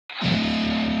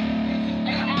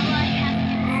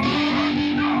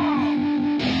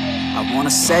wanna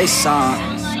say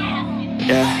something.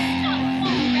 Yeah,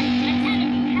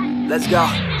 let's go.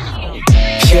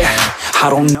 Yeah, I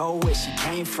don't know where she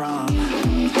came from,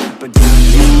 but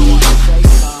goddamn, I wanna say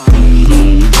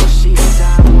something. She a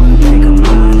dime, wanna make her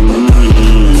mine.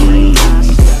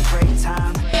 She got a great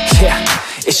time. Yeah,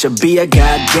 it should be a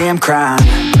goddamn crime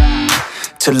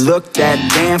to look that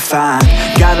damn fine.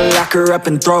 Gotta lock her up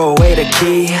and throw away the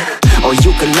key, or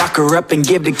you can lock her up and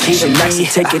give the key to me.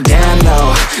 Take it down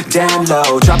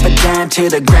low, drop it down to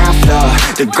the ground floor,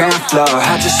 the ground floor.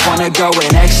 I just wanna go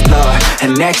and explore,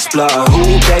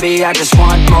 ooh baby, I just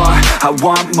want more, I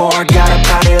want more. Got a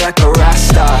body like a rock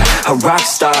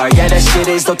star, yeah that shit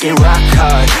is looking rock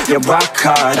hard, yeah rock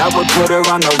hard. I would put her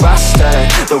on the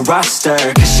roster,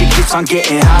 cause she keeps on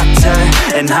getting hotter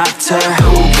and hotter.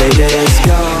 Ooh baby, let's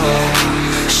go.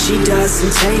 She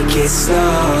doesn't take it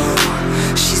slow,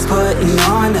 she's putting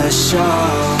on a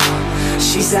show,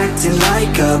 she's acting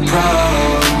like a pro.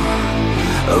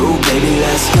 Oh baby,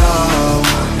 let's go.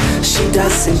 She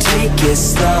doesn't take it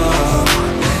slow,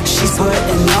 she's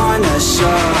putting on a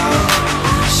show,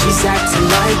 she's acting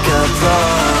like a pro.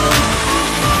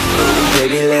 Oh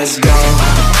baby, let's go.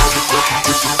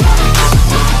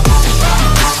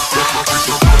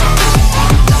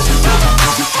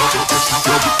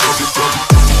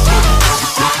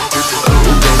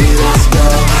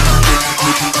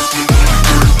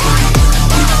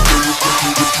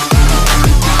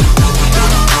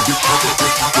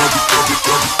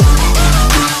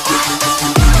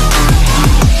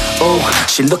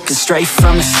 She looking straight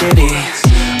from the city.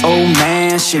 Oh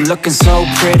man, she looking so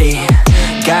pretty.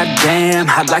 Goddamn,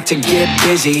 I'd like to get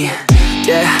busy.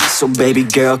 Yeah, so baby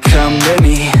girl, come with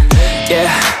me. Yeah,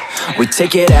 we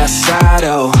take it outside,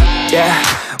 oh yeah.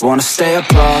 Wanna stay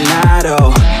up all night,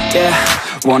 oh yeah.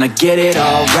 Wanna get it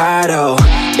all right, oh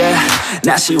yeah.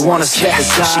 Now she wanna skip the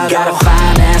slide. She got a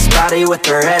fine ass body with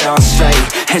her head on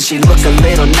straight, and she look a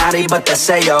little naughty, but that's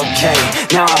a-okay.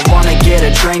 Now I wanna get a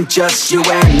drink, just you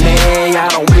and me. I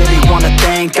don't really wanna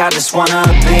think, I just wanna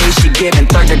be. She giving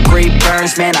third-degree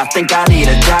burns, man, I think I need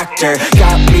a doctor.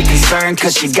 Got me concerned,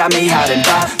 cause she got me hot and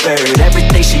bothered.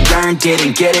 Everything she earned,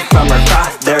 didn't get it from her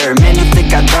father. Man, you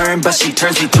think I learned, but she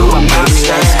turns me to a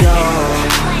monster. Let's go.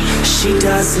 She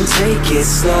doesn't take it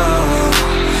slow,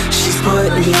 she's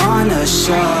putting on a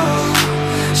show,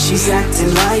 she's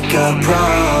acting like a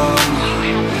pro.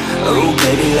 Oh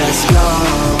baby, let's go.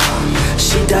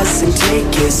 She doesn't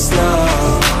take it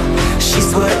slow,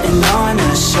 she's putting on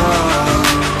a show,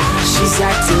 she's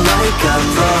acting like a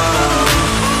pro.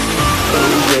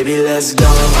 Oh baby, let's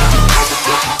go.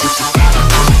 To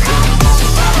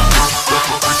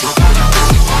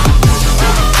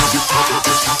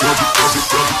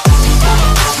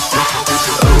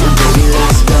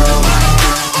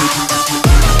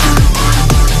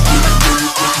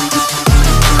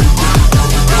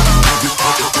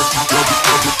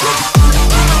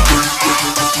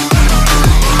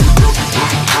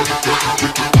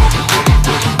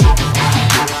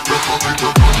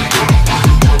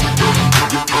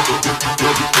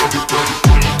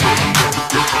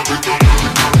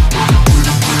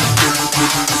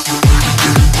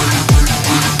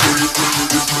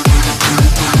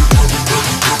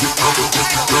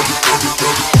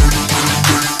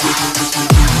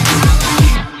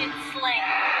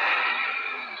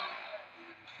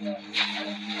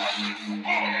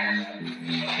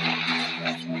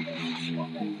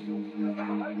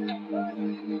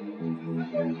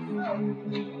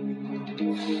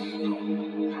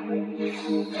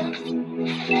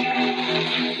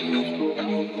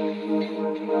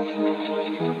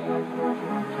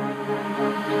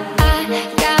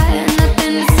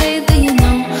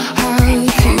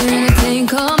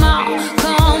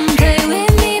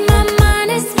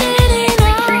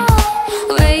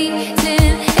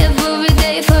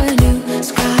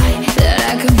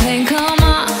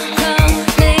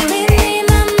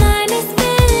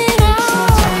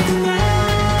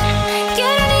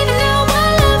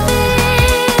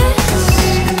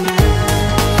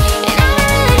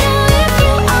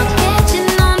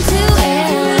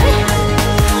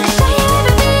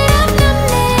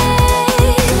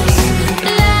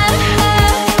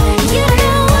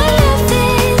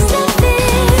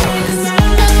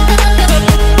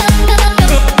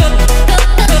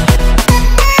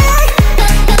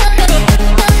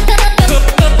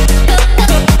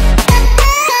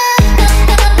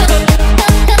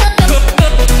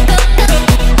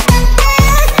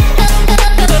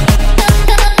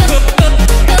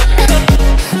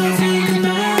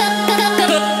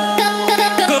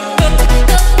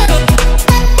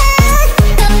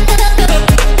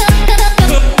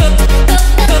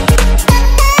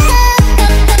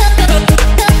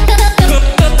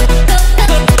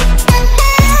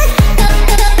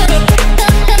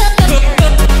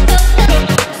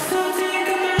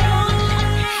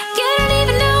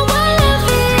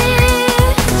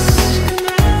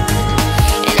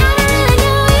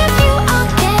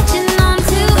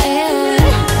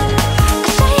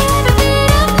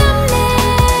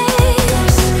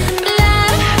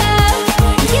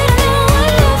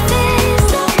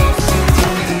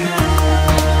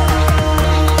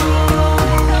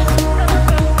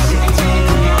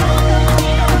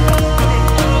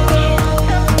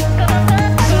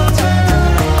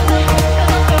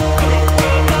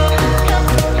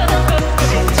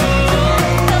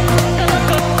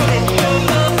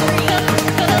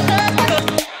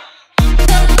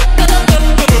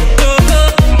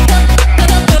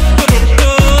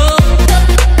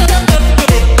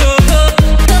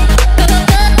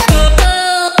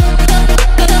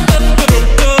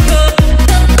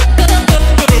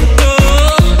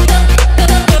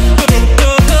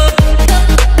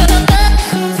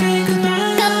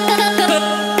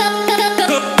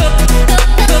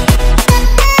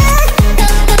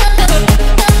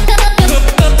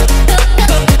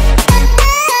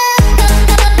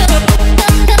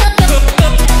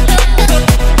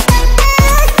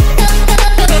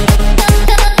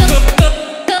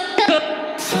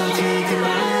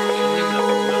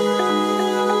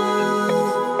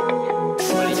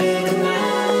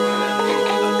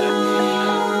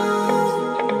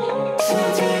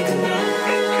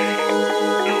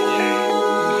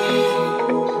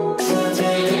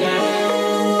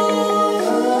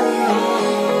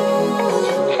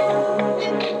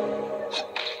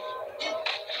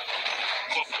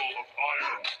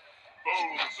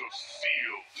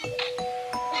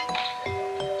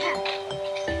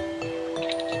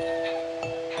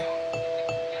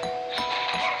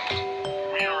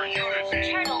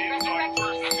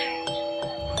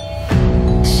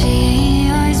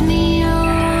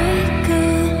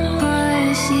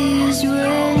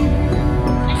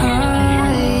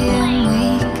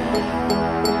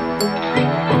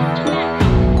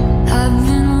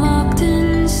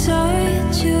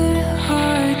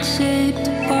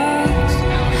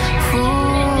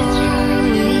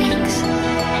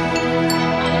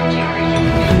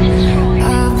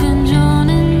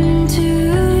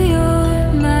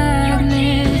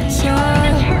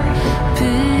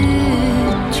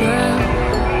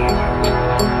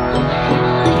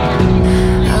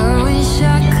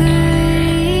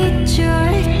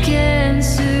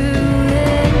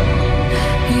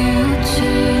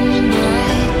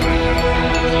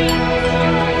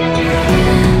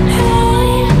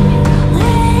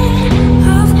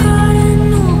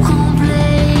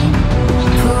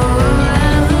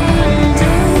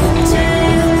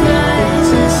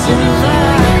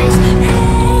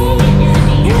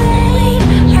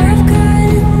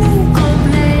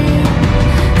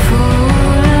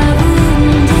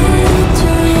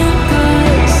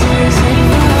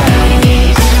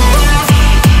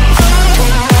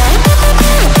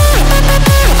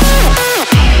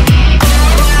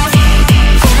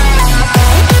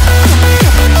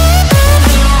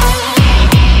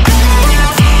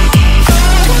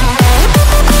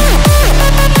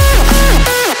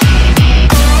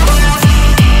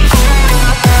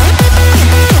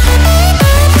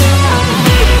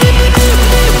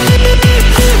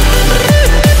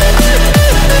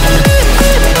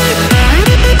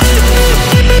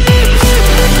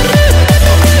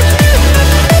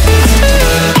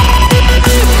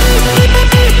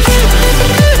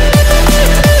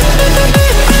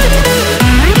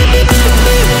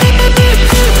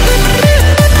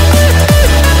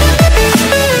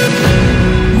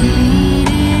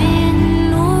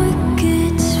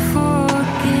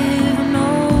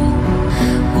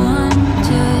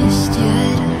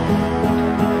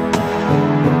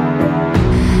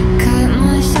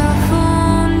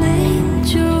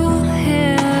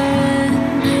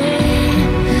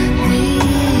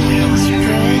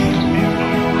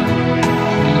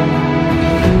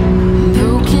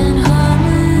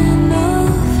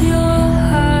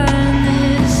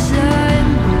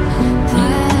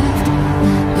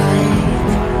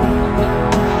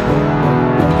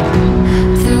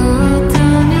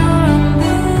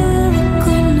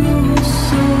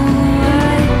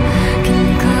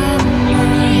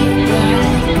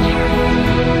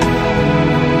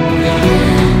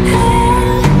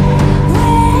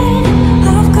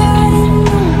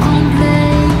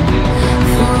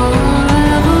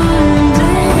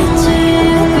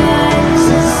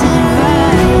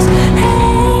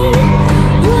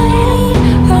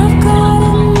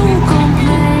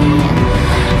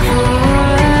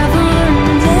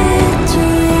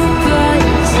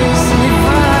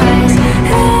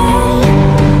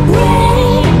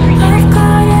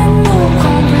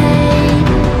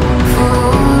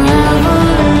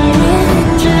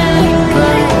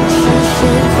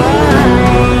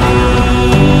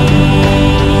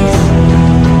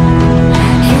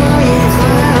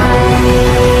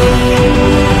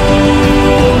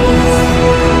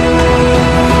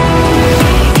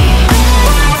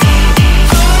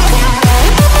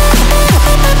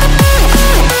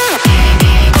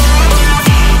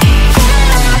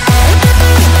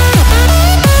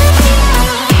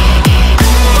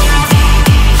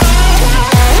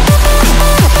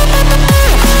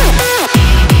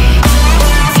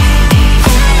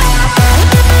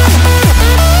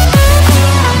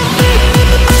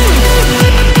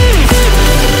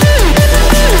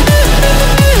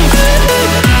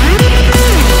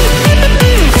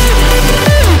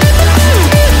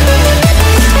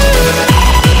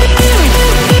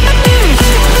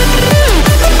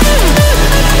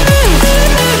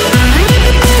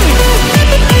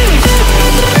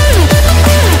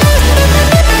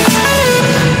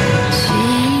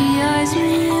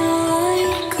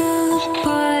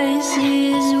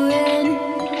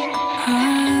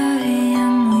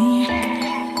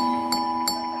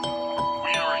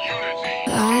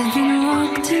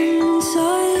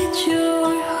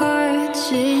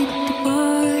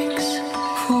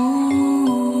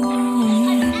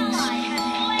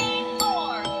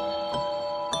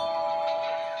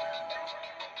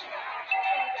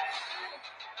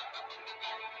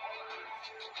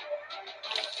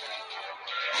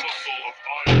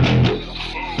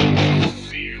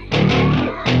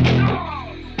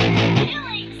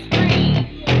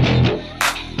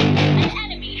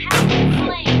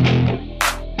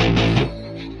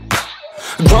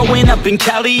Growing up in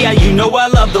Cali, yeah, you know I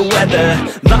love the weather.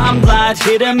 Limelight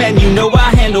hit 'em and you know I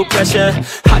handle pressure.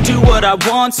 I do what I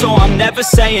want, so I'm never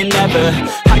saying never.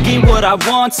 I get what I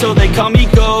want, so they call me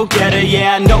go-getter.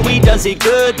 Yeah, I know he does it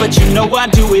good, but you know I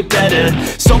do it better.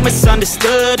 So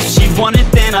misunderstood, if she want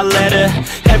it, then I let her.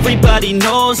 Everybody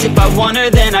knows if I want her,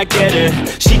 then I get her.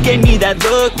 She gave me that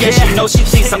look, yeah, she knows she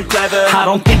thinks I'm clever. I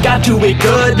don't think I do it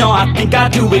good, no, I think I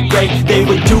do it great. They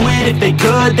would do it if they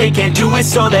could, they can't do it,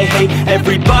 so they hate.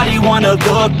 Everybody wanna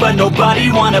look, but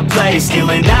nobody wanna play.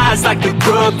 Stealing eyes like a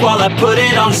crook while I put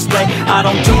it on display. I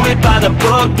don't do it by the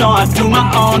book, no, I do my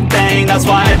own thing. That's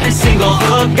why every single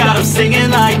hook got them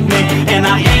singing like me. And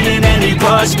I ain't in any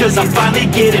rush, cause I'm finally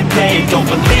getting paid. Don't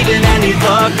believe in any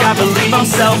luck, I believe I'm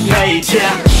self-made,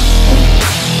 yeah.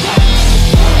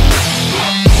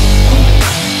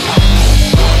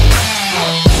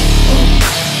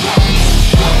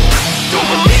 Don't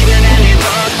believe in any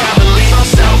luck, I believe I'm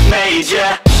self-made,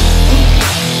 yeah.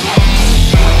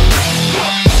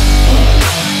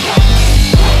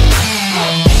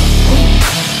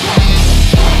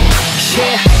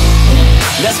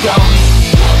 Let's go.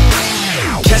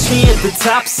 Catch me at the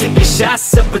top, sipping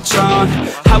shots of Patron.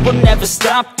 I will never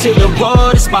stop till the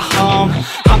road is my home.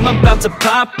 I'm about to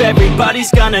pop,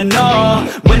 everybody's gonna know.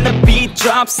 When the beat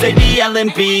drops, they be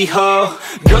yelling B-ho.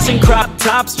 Girls in crop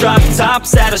tops, drop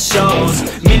tops at our shows.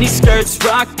 Mini skirts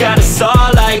rock, got us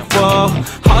all like whoa.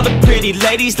 All the pretty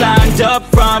ladies lined up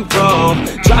front row.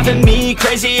 Driving me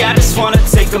crazy, I just wanna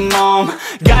take them home.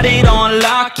 Got it on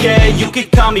lock, yeah, you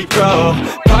could call me pro.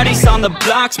 Parties on the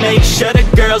blocks, make sure the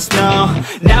girls know.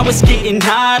 Now it's getting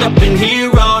hot up in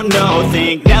here, oh no.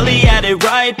 Think Nelly had it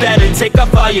right, better take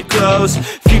off all your clothes.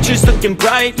 Future's looking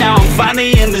bright, now I'm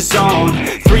finally in the zone.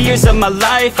 3 years of my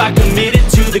life, I committed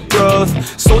to the growth.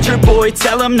 Soldier boy,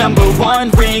 tell him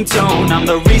 #1 ringtone. I'm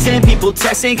the reason people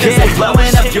texting, cause they're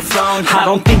blowing up your phone. I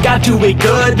don't think I do it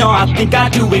good, no, I think I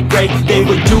do it great. They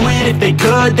would do it if they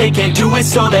could, they can't do it,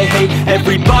 so they hate.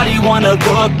 Everybody wanna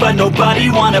look, but nobody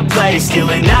wanna play.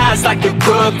 Stealing eyes like a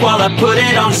crook while I put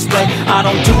it on display. I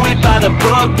don't do it by the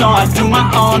book, no, I do my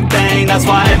own thing. That's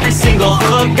why every single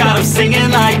hook got them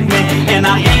singing like me. And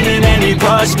I ain't in any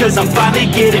rush, cause I'm finally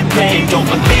getting paid. Don't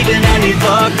believe in any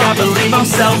luck, I believe I'm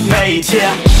self-made,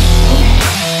 yeah.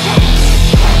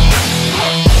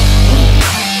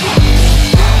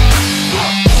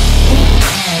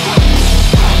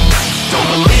 Don't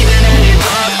believe in any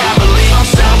luck, I believe I'm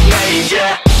self-made,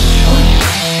 yeah.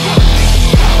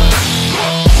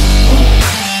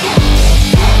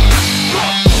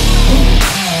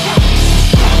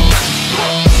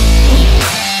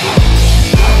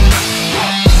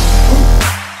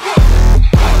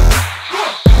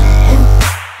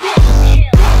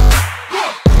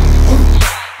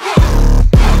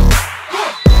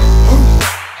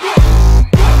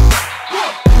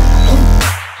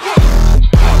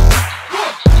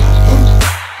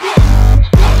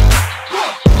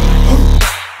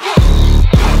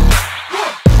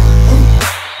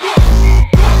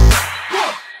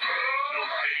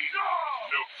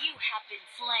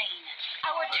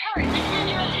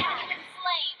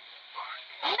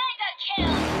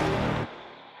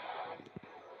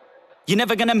 You're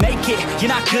never gonna make it,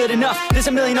 you're not good enough. There's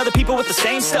a million other people with the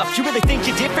same stuff. You really think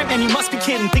you're different? Man, you must be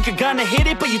kidding. Think you're gonna hit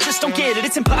it, but you just don't get it.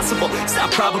 It's impossible, it's not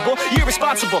probable, you're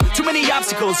irresponsible. Too many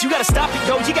obstacles, you gotta stop it,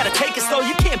 yo. You gotta take it slow,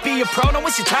 you can't be a pro. Don't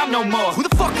waste your time no more. Who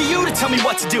the fuck are you to tell me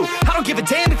what to do? I don't give a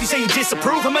damn if you say you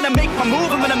disapprove. I'm gonna make my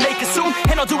move, I'm gonna make it soon.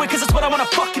 And I'll do it cause it's what I wanna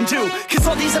fucking do. Cause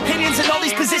all these opinions and all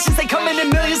these positions, they come in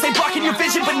millions, they blocking your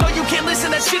vision. But no, you can't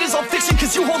listen, that shit is all fiction.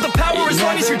 Cause you hold the power as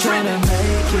long as you're driven.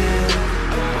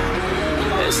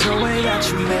 There's no way that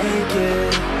you make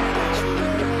it.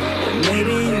 And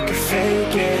maybe you can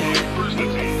fake it,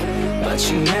 but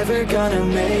you're never gonna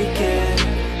make it.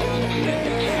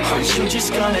 Aren't you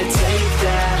just gonna take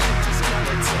that?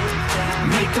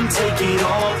 Make them take it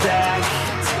all back.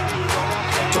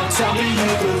 Don't tell me you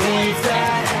believe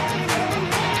that.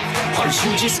 Aren't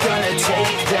you just gonna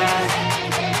take that?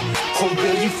 Or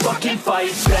will you fucking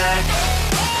fight back?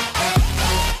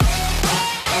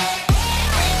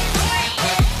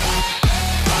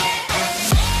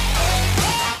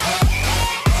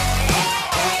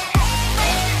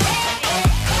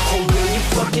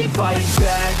 Fight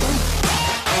back.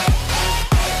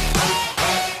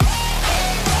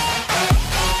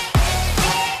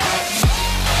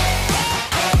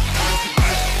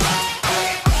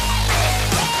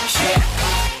 Yeah.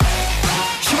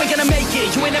 You ain't gonna make it.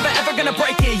 it. You ain't never ever gonna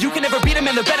break it. You can never beat them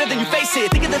and they're better than you face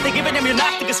it. Thinking that they give a damn, you're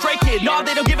not thinking straight, kid. No,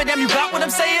 they don't give a damn, you got what I'm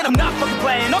saying? I'm not fucking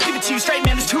playing, I'll give it to you straight,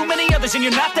 man. There's too many others and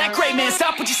you're not that great, man.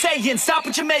 Stop what you're saying, stop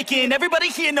what you're making. Everybody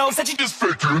here knows that you just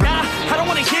faking. Nah, I don't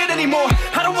wanna hear it anymore.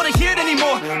 I don't wanna hear it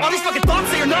anymore. All these fucking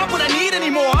thoughts, they are not what I need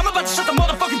anymore. I'm about to shut the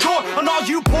motherfucking door on all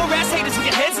you poor ass haters with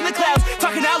your heads in the clouds,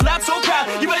 talking out loud so proud.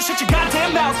 You better shut your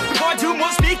goddamn mouth before I do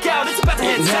more speak out. It's about to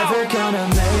head south. Never gonna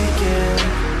make it.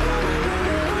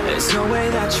 There's no way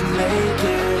that you make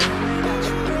it.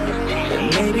 And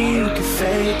maybe you could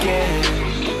fake it,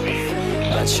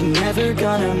 but you're never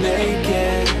gonna make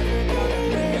it.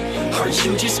 Are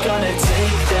you just gonna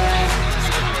take that?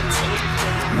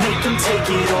 Make them take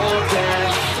it all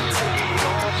back.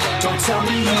 Don't tell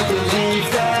me you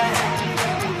believe that.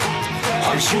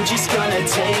 Are you just gonna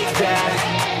take that?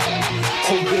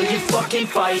 Or will you fucking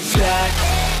fight back?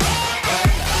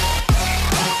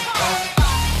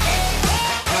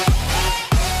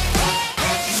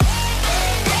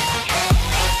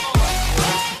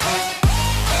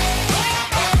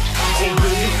 Or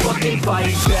will you fucking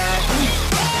fight back?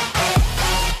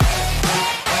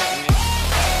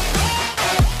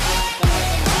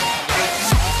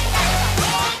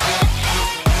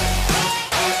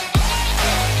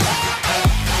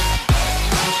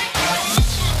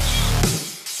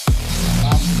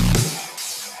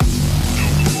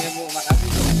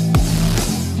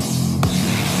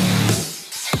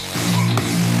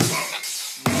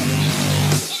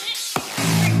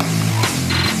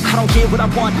 Get what I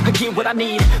want, I get what I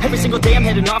need. Every single day I'm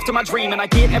heading off to my dream, and I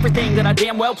get everything that I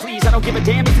damn well please. I don't give a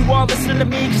damn if you all listening to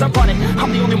me, cause I run it.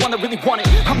 I'm the only one that really want it.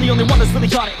 I'm the only one that's really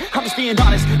on it. I'm just being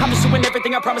honest. I'm just doing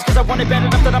everything I promise, cause I want it bad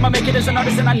enough that I'ma make it as an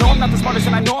artist. And I know I'm not the smartest,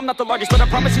 and I know I'm not the largest, but I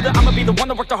promise you that I'ma be the one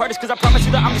that worked the hardest. Cause I promise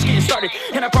you that I'm just getting started,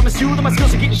 and I promise you that my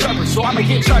skills are getting sharper. So I'ma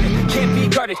get charted, can't be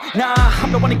guarded. Nah,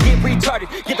 I'm the one to get retarded.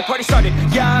 Get the party started,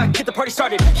 yeah, get the party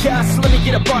started. Yeah, so let me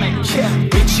get up on it, yeah.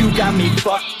 Bitch, you got me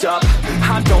fucked up.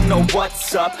 I don't know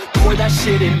what's up. Pour that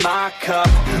shit in my cup.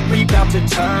 We bout to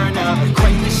turn up.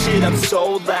 Crank this shit up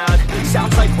so loud.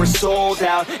 Sounds like we're sold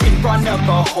out in front of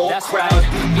a whole crowd.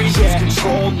 We lose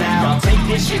control now. I'll take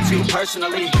this shit too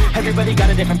personally. Everybody got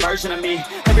a different version of me.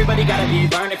 Everybody gotta be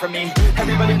learning from me.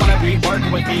 Everybody wanna be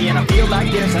working with me. And I feel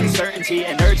like there's uncertainty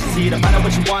and urgency to find out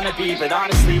what you wanna be. But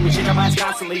honestly, we change our minds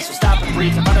constantly. So stop and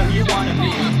breathe and find out who you wanna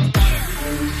be.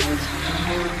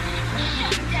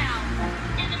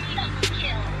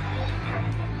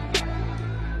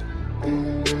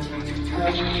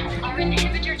 Our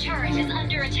inhibitor turret is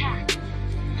under attack.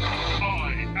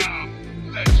 I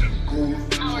am legend.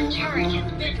 Our turret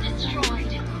has been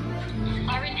destroyed.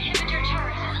 Our inhibitor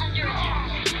turret is under attack.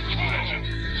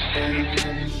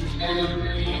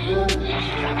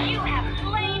 You have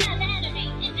slain an enemy.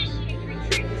 Initiate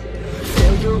retreat.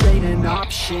 Failure ain't an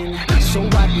option, so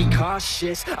I'd be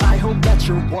cautious. I hope that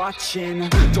you're watching.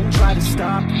 Don't try to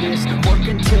stop this. Work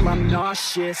until I'm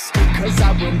nauseous, cause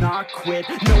I will not quit.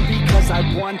 No, because I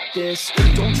want this.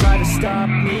 Don't try to stop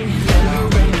me.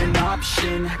 Failure ain't an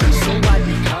option, so I'd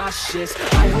be cautious.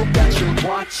 I hope that you're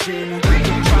watching.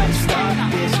 Don't try to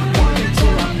stop this. Work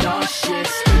until I'm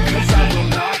nauseous, cause I will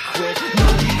not quit. No,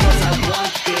 because I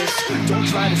want this. Don't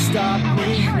try to stop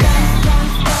me.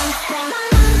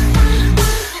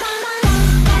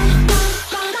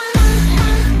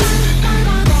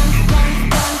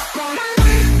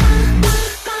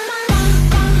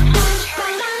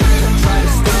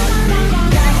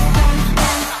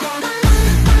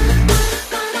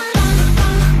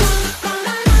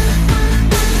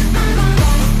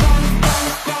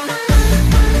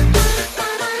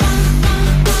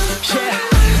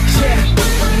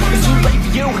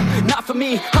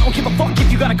 I don't give a fuck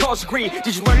if you got a college degree.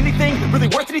 Did you learn anything? Really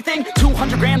worth anything?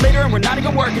 200 grand later and we're not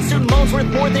even working. Student loans worth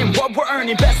more than what we're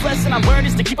earning. Best lesson I learned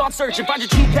is to keep on searching. Find your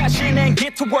true passion and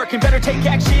get to work. And better take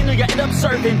action or you end up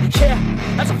serving. Yeah,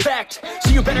 that's a fact. So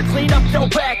you better clean up your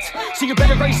act. So you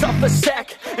better raise up a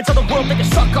sack and tell the world they can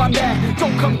suck on that.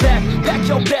 Don't come back, pack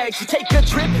your bags. You take a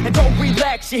trip and don't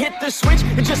relax. You hit the switch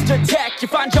and just attack. You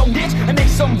find your niche and make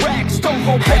some racks. Don't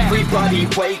hold back. Everybody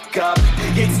wake up.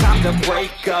 It's time to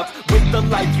break up with the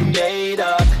life you made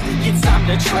up. It's time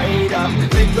to trade up.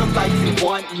 Live the life you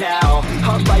want now.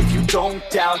 A life you don't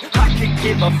doubt. I could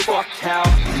give a fuck how.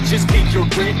 Just get your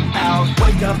grit out.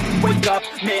 Wake up,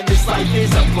 man, this life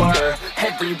is a blur.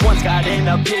 Everyone's got an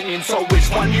opinion, so which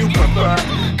one you prefer?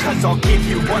 Cause I'll give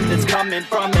you one that's coming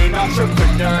from an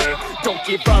entrepreneur. Don't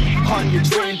give up on your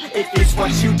dream if it's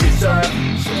what you deserve.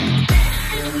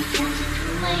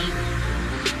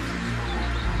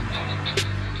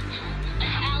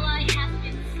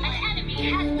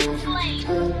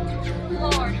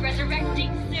 Lord,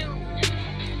 resurrecting soon.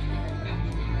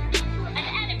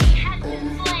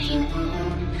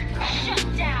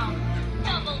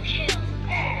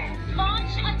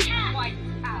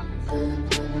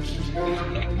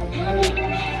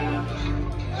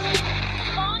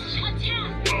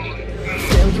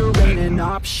 an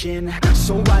option,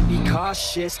 so I'd be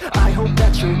cautious. I hope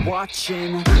that you're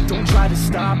watching. Don't try to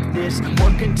stop this,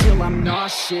 work until I'm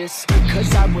nauseous.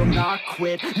 Cause I will not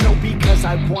quit, no, because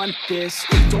I want this.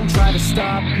 Don't try to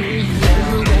stop me,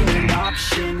 failure ain't an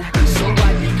option, so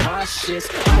I'd be cautious.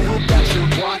 I hope that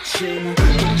you're watching.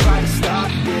 Don't try to stop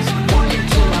this, work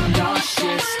until I'm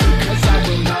nauseous. Cause I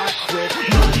will not quit,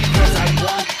 no, because I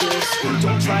want this.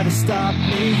 Don't try to stop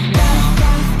me.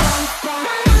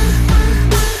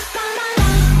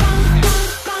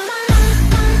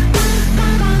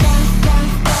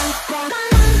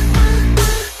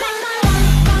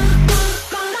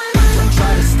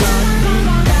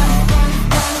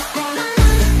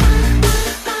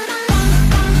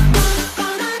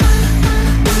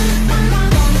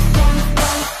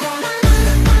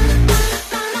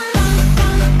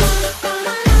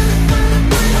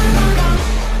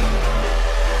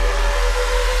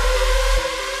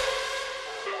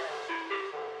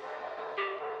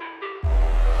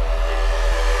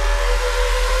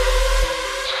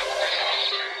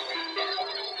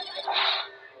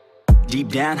 Deep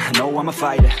down, I know I'm a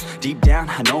fighter. Deep down,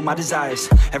 I know my desires.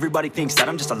 Everybody thinks that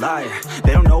I'm just a liar.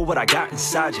 They don't know what I got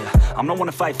inside ya. I'm the one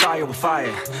to fight fire with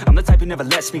fire. I'm the type who never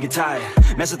lets me get tired.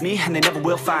 Mess with me and they never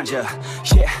will find ya.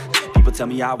 Yeah, people tell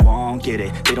me I won't get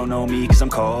it. They don't know me cause I'm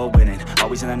cold winning.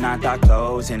 Always in the ninth, I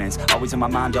closing. It's always in my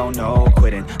mind, don't know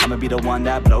quitting. I'ma be the one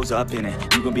that blows up in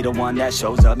it. You gon' be the one that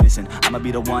shows up missing. I'ma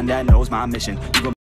be the one that knows my mission. You gon'